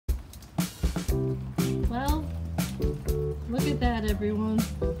Well, look at that, everyone.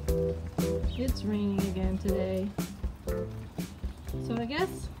 It's raining again today. So I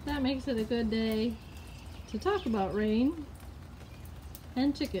guess that makes it a good day to talk about rain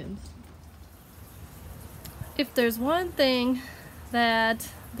and chickens. If there's one thing that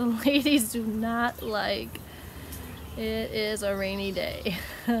the ladies do not like, it is a rainy day.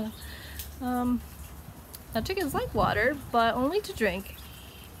 Now chickens like water, but only to drink.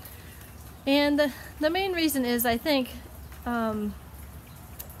 And the main reason is, I think, the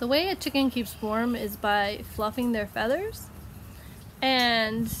way a chicken keeps warm is by fluffing their feathers.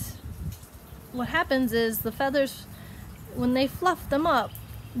 And what happens is the feathers, when they fluff them up,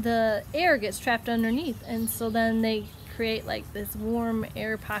 the air gets trapped underneath, and so then they create like this warm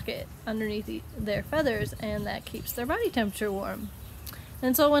air pocket underneath their feathers, and that keeps their body temperature warm.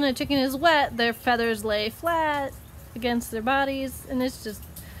 And so when a chicken is wet, their feathers lay flat against their bodies, and it's just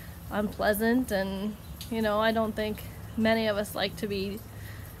unpleasant. And you know, I don't think many of us like to be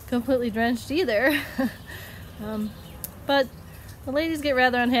completely drenched either. But the ladies get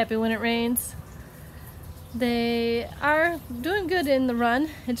rather unhappy when it rains. They are doing good in the run.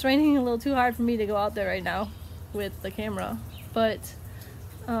 It's raining a little too hard for me to go out there right now with the camera, but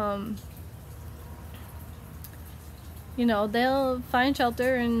you know, they'll find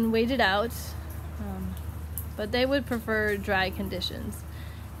shelter and wait it out, but they would prefer dry conditions.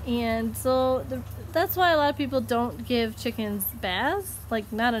 And so that's why a lot of people don't give chickens baths,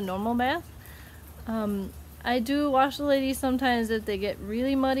 like not a normal bath. I do wash the ladies sometimes if they get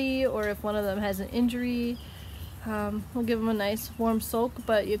really muddy, or if one of them has an injury. We'll give them a nice warm soak,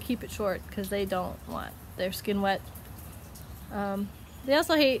 but you keep it short because they don't want their skin wet. They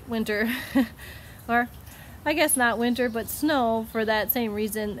also hate winter, or I guess not winter, but snow, for that same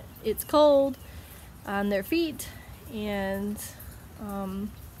reason. It's cold on their feet, and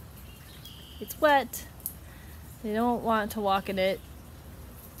it's wet. They don't want to walk in it.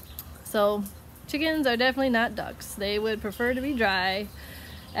 So chickens are definitely not ducks. They would prefer to be dry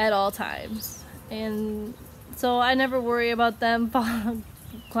at all times. And so I never worry about them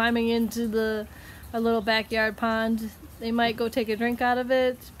climbing into a little backyard pond. They might go take a drink out of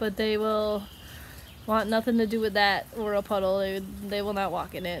it, but they will want nothing to do with that, or a puddle. They will not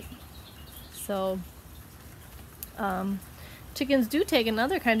walk in it. So chickens do take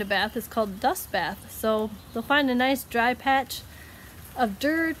another kind of bath. It's called dust bath. So they'll find a nice dry patch of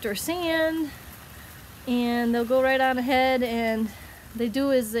dirt or sand, and they'll go right on ahead, and they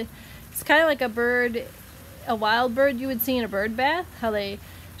do is, it's kind of like a bird, a wild bird you would see in a bird bath, how they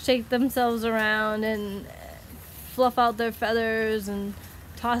shake themselves around and fluff out their feathers and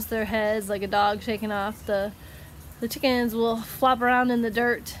toss their heads like a dog shaking off. The chickens will flop around in the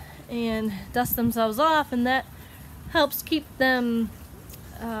dirt and dust themselves off, and that helps keep them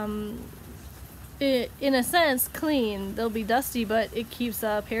in a sense clean. They'll be dusty, but it keeps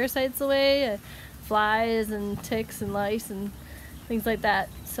parasites away, flies and ticks and lice and things like that.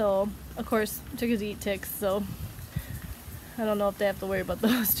 So of course chickens eat ticks, so I don't know if they have to worry about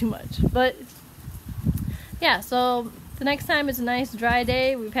those too much. But yeah, so the next time it's a nice dry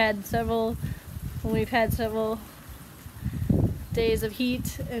day. We've had several days of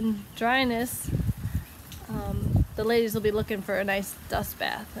heat and dryness. The ladies will be looking for a nice dust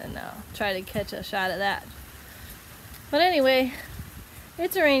bath, and try to catch a shot of that. But anyway,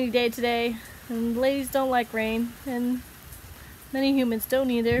 it's a rainy day today, and ladies don't like rain, and many humans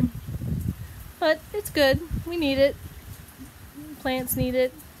don't either. But it's good. We need it. Plants need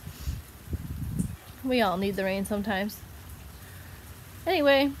it. We all need the rain sometimes.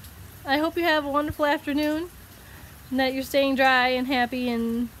 Anyway, I hope you have a wonderful afternoon, and that you're staying dry and happy,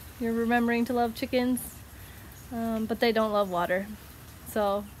 and you're remembering to love chickens. But they don't love water.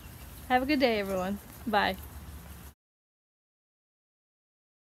 So have a good day, everyone. Bye.